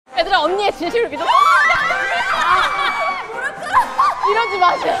얘들아 언니의 진심을 믿어. 이러지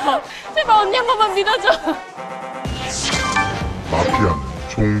마세요. 제발 언니 한 번만 믿어줘. 마피아는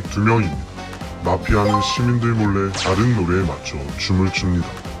총 2명입니다. 마피아는 시민들 몰래 다른 노래에 맞춰 춤을 춥니다.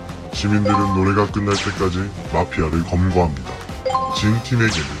 시민들은 노래가 끝날 때까지 마피아를 검거합니다. 진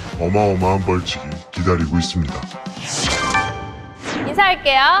팀에게는 어마어마한 벌칙이 기다리고 있습니다.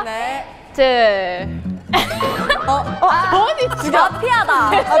 인사할게요. 네. 어디 죽여? 마피아다.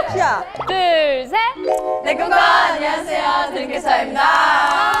 마피아. 둘, 셋. 네, 그거 안녕하세요. 드림캐쳐입니다.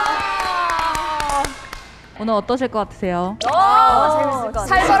 오늘 어떠실 것 같으세요? 재밌을 것 같아요.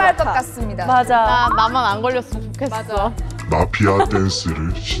 살벌할 것 같습니다. 맞아. 나만 안 걸렸으면 좋겠어. 맞아. 마피아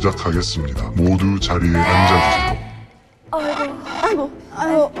댄스를 시작하겠습니다. 모두 자리에 앉아주세요.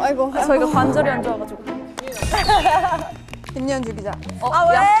 아이고. 저희가 관절이 안 좋아가지고. 김연 기자.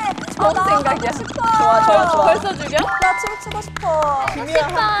 왜? 좋은 생각이야. 좋아. 벌써 죽여? 나 춤추고 싶어.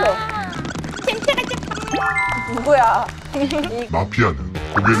 맛있다. 누구야? 마피아는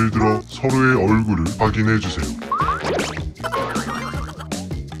고개를 들어 서로의 얼굴을 확인해주세요.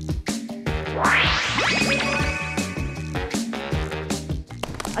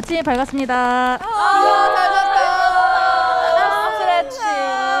 아침이 밝았습니다. 스트레치.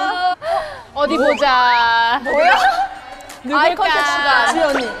 어디 보자. 뭐야? 아이 누굴까? 컨택트가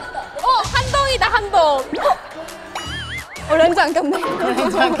지연이. 한동이다 한동. 렌즈 안 꼈네.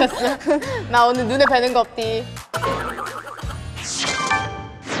 렌즈 안 꼈어. 나 오늘 눈에 뵈는 거 없디.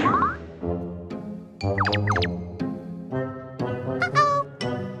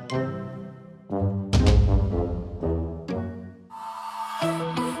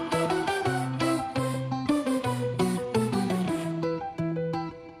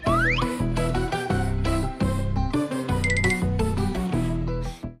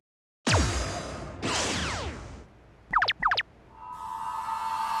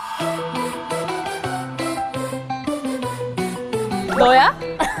 너야?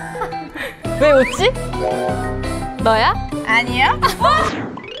 왜 웃지? 너야? 아니야?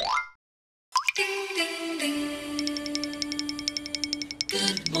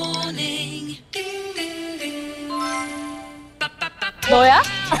 너야?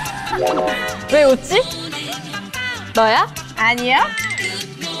 왜 웃지? 너야? 아니야?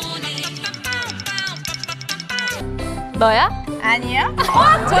 너야? 아니야?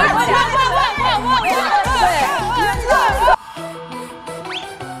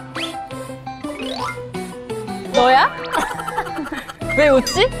 너야? 왜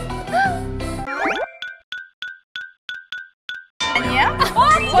웃지? 아니야?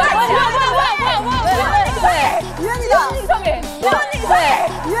 유연이다. 이상해.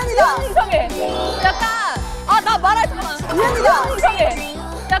 유연이다. 이상해. 약간 나 말할 잠깐만. 유연이다. 이상해.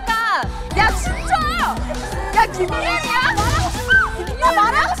 약간 야 진짜! 야 김연이야? 나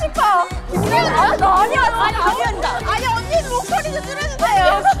말하고 싶어. 김연 나 아니야. 아니 언니 목소리 좀 줄여주세요.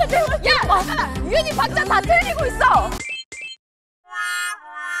 야 잠깐만. 유연이 박자 다 틀리고 있어.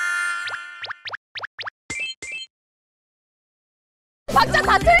 박자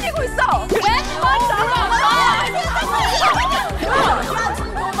다 틀리고 있어. 그래?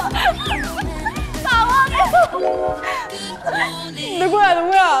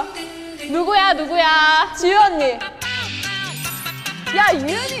 누구야? 지유 언니. 야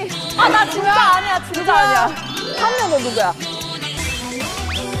유연이. 나 진짜 아니야. 진짜 아니야. 한 명 너 누구야?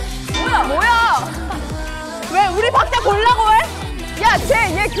 뭐야? 왜 우리 박자 보려고 해? 야,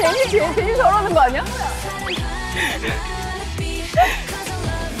 얘 괜히 저러는 거 아니야?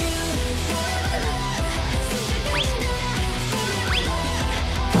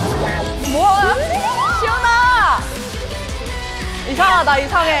 뭐야? 시연아! 이상하다.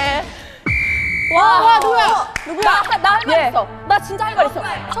 이상해. 와, 누구야? 나 할 말 예. 있어. 나 진짜 할 말 있어.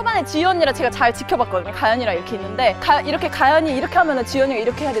 초반에 지유 언니랑 제가 잘 지켜봤거든요. 가연이랑 이렇게 있는데 이렇게 가연이 이렇게 하면은 지유 언니가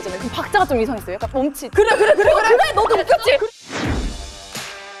이렇게 해야 되잖아요. 그럼 박자가 좀 이상했어요. 약간 멈칫. 그래. 너도 웃겼지?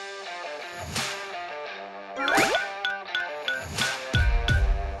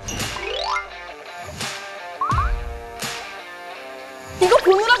 이거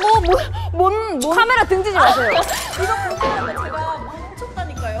보느라고 카메라 등지지 마세요.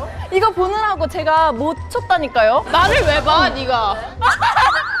 이거 보느라고 제가 못 쳤다니까요. 나를 왜 봐, 네가?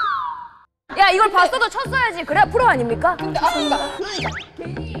 야, 이걸 봤어도 쳤어야지. 그래야 프로 아닙니까? 근데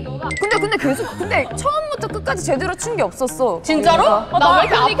처음부터 끝까지 제대로 친 게 없었어. 진짜로? 나 왜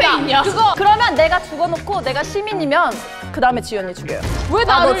이렇게 앞에 있냐? 그러면 내가 죽어놓고 내가 시민이면 그 다음에 지유 언니 죽여요. 왜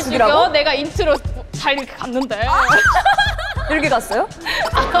너 나를 죽이라고? 죽여? 내가 인트로 잘 이렇게 갔는데. 이렇게 갔어요?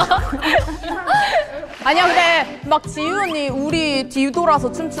 아니야, 근데 막 지유 언니 우리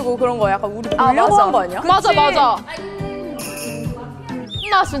뒤돌아서 춤추고 그런 거 약간 우리 보려고 맞아. 한 거 아니야? 맞아.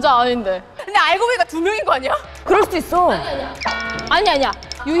 나 진짜 아닌데. 근데 알고 보니까 2명인 거 아니야? 그럴 수도 있어. 아니야.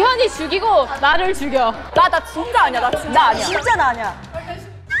 유현이 죽이고 나를 죽여. 나 진짜 아니야. 나 진짜 아니야. 진짜 나 아니야.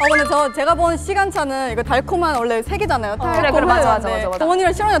 근데 제가 본 시간차는 이거 달콤한 원래 3개잖아요. 그래, 맞아.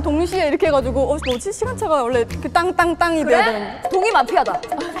 동원이랑 실원이랑 동시에 이렇게 해가지고 뭐지? 시간차가 원래 이렇게 땅땅땅이 돼야 되는데. 동이 마피아다.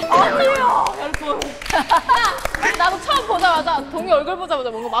 나도 처음 보자마자 동이 얼굴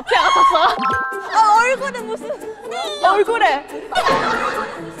보자마자 뭔가 마피아 같았어. 얼굴에 무슨 얼굴에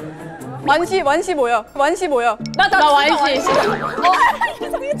완시 뭐야? 나 완시.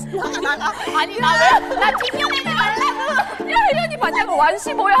 아니 나 왜? 나 뒷면에 말라고. 야, 혜련이 봤냐고.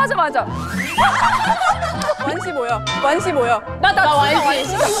 완시 뭐야 하자마자. 완시 뭐야? 나 완시.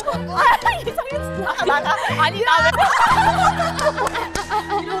 나가. 아니 나 왜?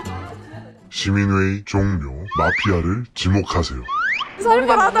 시민회의 종료. 마피아를 지목하세요.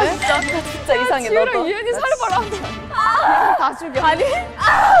 살벌하다 진짜 이상해. 지우랑 유현이 살벌하다. 다 죽여.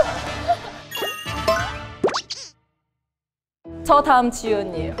 저 다음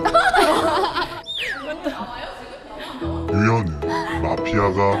지윤이에요. 유현은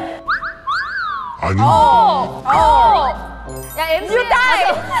마피아가 아닙니다. 야, MC.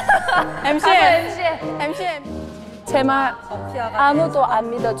 제 말 아무도 안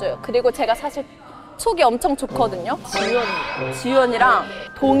믿어줘요. 그리고 제가 사실 속이 엄청 좋거든요. 지윤이랑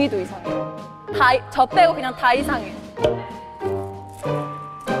동이도 이상해요. 저 빼고 그냥 다 이상해.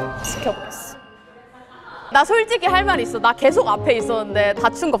 지켜보겠어. 나 솔직히 할 말 있어. 나 계속 앞에 있었는데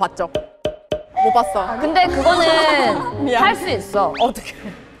다친 거 봤죠? 못 봤어. 근데 그거는 미안. 할 수 있어. 어떻게?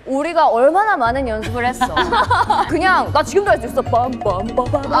 우리가 얼마나 많은 연습을 했어. 그냥 나 지금도 할 수 있어.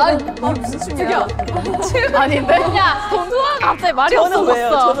 빰빰빰빰. 무슨 춤이야? 아닌데? 야, 동수아가 갑자기 말이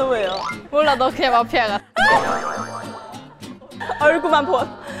없어졌어. 저는 왜요? 몰라, 너 그냥 마피아 같아. 얼굴만 보.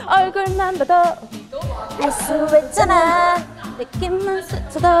 얼굴만 봐도 우수했잖아. 느낌만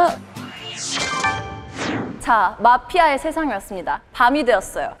스쳐도. 자, 마피아의 세상이 왔습니다. 밤이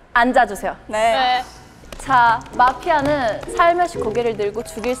되었어요. 앉아주세요. 네. 자, 마피아는 살며시 고개를 들고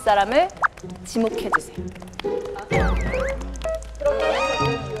죽일 사람을 지목해주세요.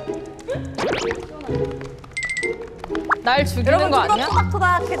 날 죽이는 거 아니야?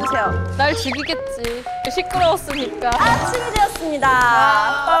 토닥토닥 해주세요. 날 죽이겠지. 시끄러웠으니까. 아침이 되었습니다.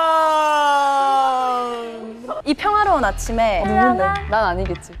 이 평화로운 아침에 누군데? 난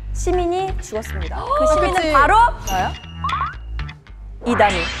아니겠지. 시민이 죽었습니다. 그 시민은 그치. 바로 나야?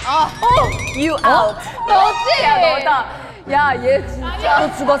 이단이. You out. 너지? 야, 너다. 야, 얘 진짜.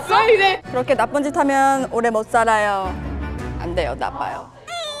 너 죽었어? 왜 이래? 그렇게 나쁜 짓 하면 오래 못 살아요. 안 돼요, 나빠요.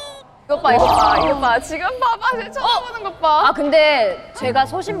 이것 봐. 지금 봐봐. 쟤 쳐다보는 것 봐. 아 근데 제가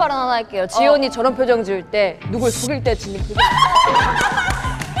소신 발언 하나 할게요. 지연이 저런 표정 지을 때 누굴 죽일 때 짓는 표정.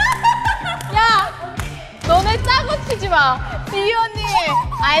 야! 너네 짜고 치지 마. 이 언니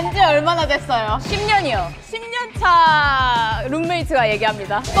안지 얼마나 됐어요? 10년이요. 10년 차 룸메이트가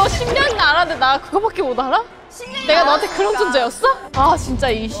얘기합니다. 너 10년 알았는데 나 그거밖에 못 알아? 내가 너한테 그런 존재였어? 아 진짜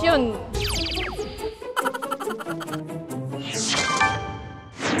이 시연.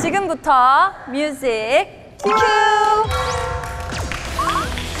 지금부터 뮤직 큐.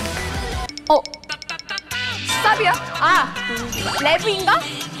 스탑이야? 아 랩인가?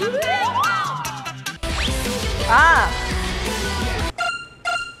 아.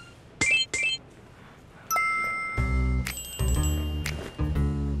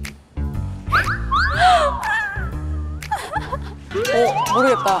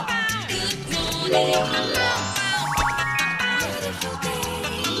 모르겠다.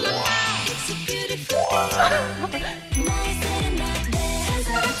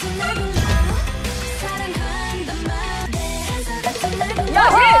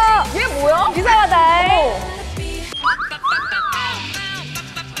 야, 얘 뭐야? 이상하다.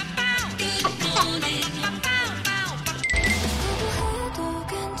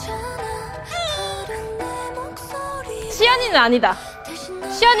 시연이는 아니다.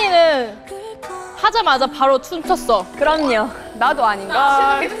 시연이는 하자마자 바로 춤췄어. 그럼요. 나도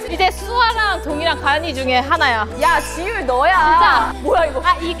아닌가? 이제 수아랑 동이랑 가연이 중에 하나야. 야, 지유 너야. 진짜. 뭐야 이거?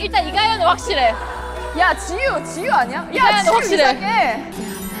 아 일단 이가연은 확실해. 야, 지유 아니야? 이가연은 지유 확실해. 이상해.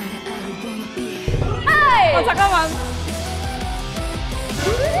 아이. 잠깐만.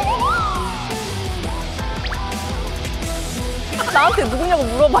 나한테 누구냐고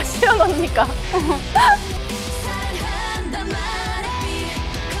물어봐, 시연 언니가.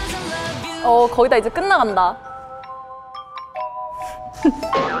 거기다 이제 끝나간다.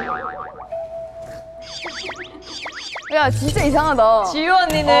 야, 진짜 이상하다. 지유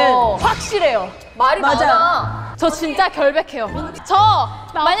언니는 확실해요. 말이 많아. 저 진짜 결백해요. 저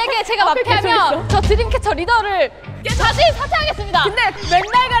만약에 제가 마피아면 저 드림캐쳐 리더를 다시 사퇴하겠습니다. 근데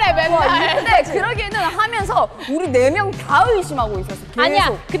맨날 그래 맨날. 근데 그러기에는 하면서 우리 4명 다 의심하고 있었어. 계속.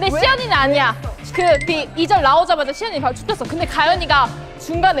 아니야. 근데 시연이는 아니야. 그 2절 나오자마자 시연이 바로 죽였어. 근데 가연이가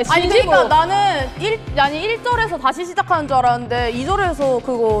중간에 아니 진심으로. 그러니까 나는 1절에서 다시 시작하는 줄 알았는데 2절에서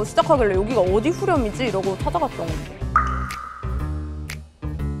그거 시작하길래 여기가 어디 후렴이지? 이러고 찾아봤던 건데.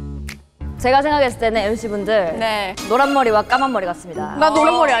 제가 생각했을 때는 MC분들 네. 노란 머리와 까만 머리 같습니다. 나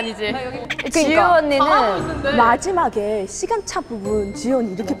노란머리 아니지? 지우 언니는 마지막에 시간차 부분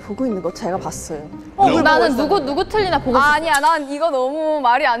지연이 이렇게 보고 있는 거 제가 봤어요. 나는 누구 틀리나 보고 싶어. 아니야, 난 이거 너무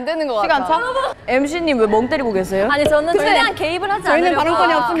말이 안 되는 것 같아. 시간차? MC님 왜 멍 때리고 계세요? 아니, 저는 최대한 개입을 하지 않으려고 저희는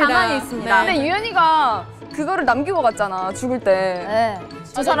발언권이 없습니다. 가만히 있습니다. 네. 근데 유연이가 그거를 남기고 갔잖아, 죽을 때. 네.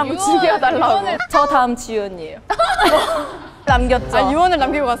 저 사람을 죽여달라고. 저 다음 지연이에요. 남겼죠. 아 유언을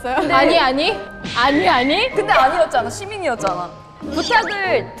남기고 갔어요? 아니. 근데 아니었잖아, 시민이었잖아.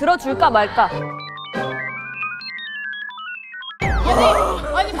 부탁을 들어줄까 말까?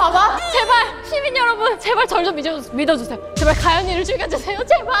 아니 봐봐. 제발 시민 여러분 제발 절 좀 믿어주세요. 제발 가연이를 죽여주세요.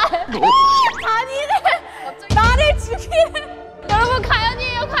 제발. 아니래. 나를 죽이래. 여러분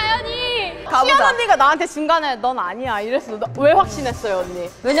가연이에요 가연이. 시연 언니가 나한테 중간에 넌 아니야 이랬어. 왜 확신했어요 언니?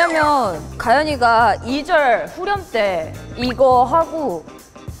 왜냐면 가연이가 2절 후렴 때 이거 하고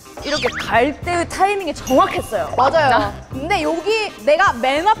이렇게 갈 때의 타이밍이 정확했어요. 맞아요. 근데 여기 내가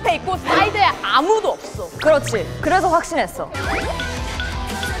맨 앞에 있고 사이드에 아무도 없어. 그렇지. 그래서 확신했어.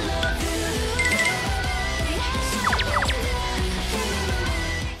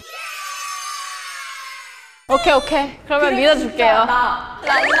 오케이. 그러면 믿어줄게요.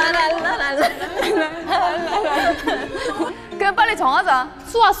 그냥 빨리 정하자.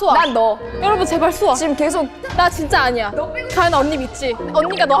 수아. 난 너. 여러분 제발 수아. 지금 계속 나 진짜 아니야. 가연아 언니 믿지?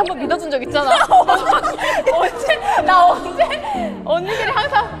 언니가 너 한 번 믿어준 적 있잖아. 언제? 언니들이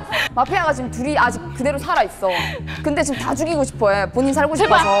항상 마피아가 지금 둘이 아직 그대로 살아있어. 근데 지금 다 죽이고 싶어해. 본인 살고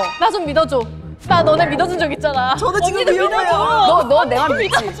싶어서. 제발 나 좀 믿어줘. 나 너네 믿어준 적 있잖아. 저도 지금 믿어줘. 너 내 말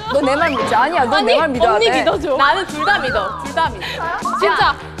믿지? 너 내 말 믿지? 아니야, 너 내 말 믿어야 언니 돼. 믿어줘. 나는 둘 다 믿어.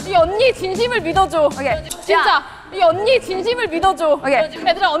 진짜 이 언니 진심을 믿어줘. 오케이. 진짜 이 언니 진심을 믿어줘. 오케이.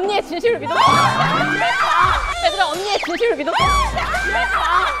 얘들아 언니의 진심을 믿어줘. 얘들아 언니의 진심을 믿어줘.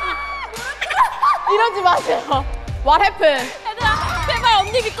 이러지 마세요. What happened? 얘들아 제발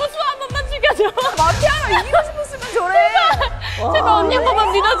언니 믿고 수아 한 번만 죽여줘. 마피아가 이기고 싶었으면 저래. 제발 언니 한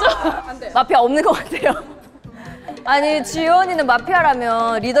번만 믿어줘. 마피아 없는 것 같아요. 아니 지우 언니는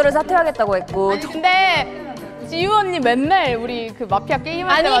마피아라면 리더를 사퇴하겠다고 했고 근데 지우 언니 맨날 우리 그 마피아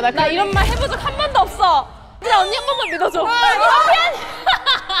게임할 아니 때마다 나 이런 말 해본 적 한 번도 없어. 얘들아 언니 한 번만 믿어줘.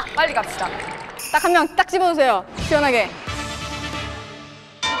 빨리 갑시다. 딱 한 명 딱 집어주세요. 시원하게.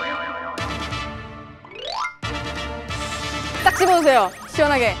 딱 집어주세요.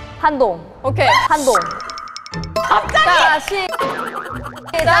 시원하게. 한동. 오케이. 한동. 자,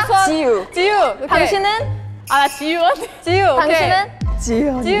 시작. 지우. 지우. 오케이. 당신은? 아, 나 지우 언니. 지우. 오케이. 당신은?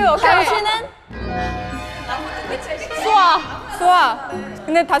 지우. 오케이. 당신은? 수아.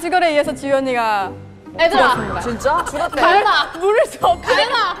 근데 다시거래에 의해서 지우 언니가 얘들아 진짜? 죽었대. 가연아 물을 줘.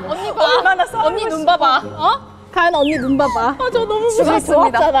 가연아 언니 봐. 언니 눈 봐봐. 가연아 언니 눈 봐봐. 저 너무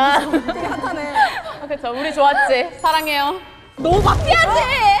죽었습니다. 좋았잖아. 되게 핫하네. 그쵸 우리 좋았지. 사랑해요. 너무 마피아지.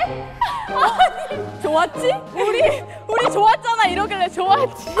 아니, 좋았지? 우리 좋았잖아 이러길래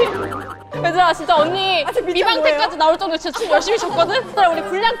좋았지. 얘들아 진짜 언니 미방 뭐예요? 때까지 나올 정도로 진짜 춤 열심히 췄거든? 얘들아 우리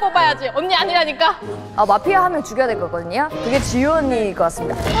분량 뽑아야지. 언니 아니라니까. 아 마피아 하면 죽여야 될 거거든요. 그게 지우 언니일 것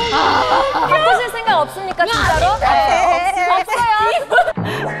같습니다. 바꾸실 생각 없습니까 진짜로? 없어요.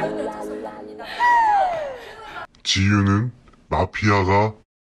 지유는 마피아가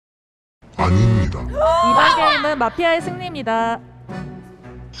아닙니다. 이번 게임은 마피아의 승리입니다.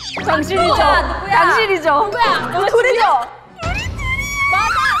 당신이죠. 당신이죠. 누구야? 둘이죠.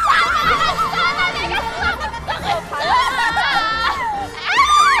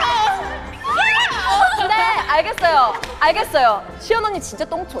 근데 알겠어요. 시연 언니 진짜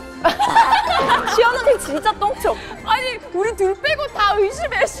똥촉. 시연 언니 진짜 똥촉. 아니, 우리 둘 빼고 다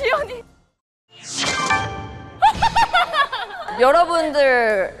의심해, 시연이.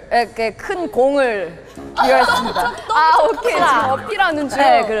 여러분들에게 큰 공을 기여했습니다. 아, 오케이. 지금 어필하는 중.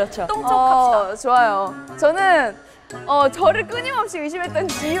 네, 그렇죠. 똥촉합시다. 좋아요. 저는 저를 끊임없이 의심했던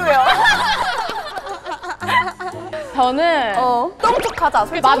지유요. 저는 똥촉하자,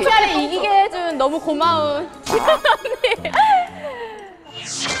 솔직히. 마피아를 이기게 해준 너무 고마운 언니.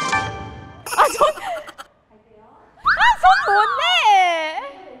 손 못 내.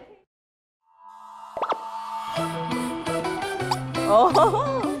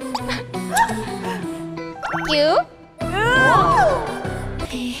 큐.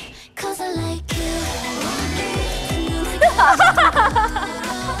 Cause I like you.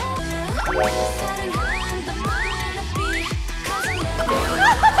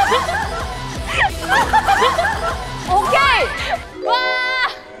 오케이. 와.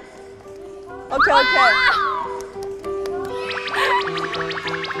 오케이.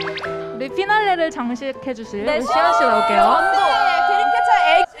 우리 피날레를 장식해 주실 네, 우리 시연 씨 나올게요.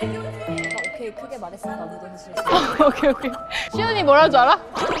 오케이, 크게 말했으니까 무던지. 오케이. 시연이 뭐라는 줄 알아?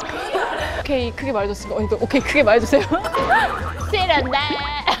 오케이, 크게 말해줬으니까 언니도 오케이, 크게 말해주세요. 싫은데.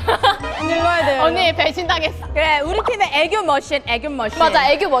 눌러야 돼요. 언니 배신당했어. 그래, 우리 팀의 애교 머신. 맞아,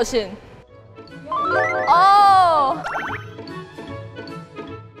 애교 머신.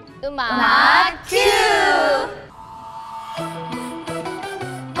 음악 큐.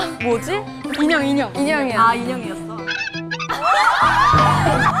 뭐지? 인형이야. 아, 인형이었어.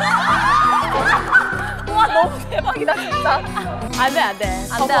 와, 너무 대박이다, 진짜. 안 돼. 안 돼.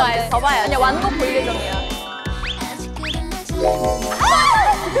 더 봐야 아니야, 완곡 볼 예정이야.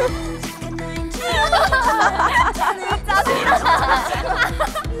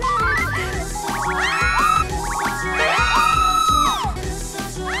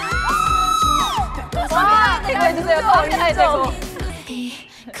 와, 이거 해주세요. 카메라에 대고.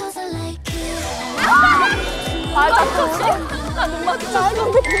 아, 자꾸 우리 눈 마주쳤어.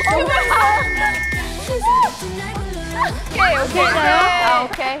 오케이.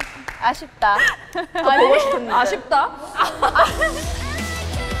 오케이. 아쉽다. 보고 싶은데. 아쉽다.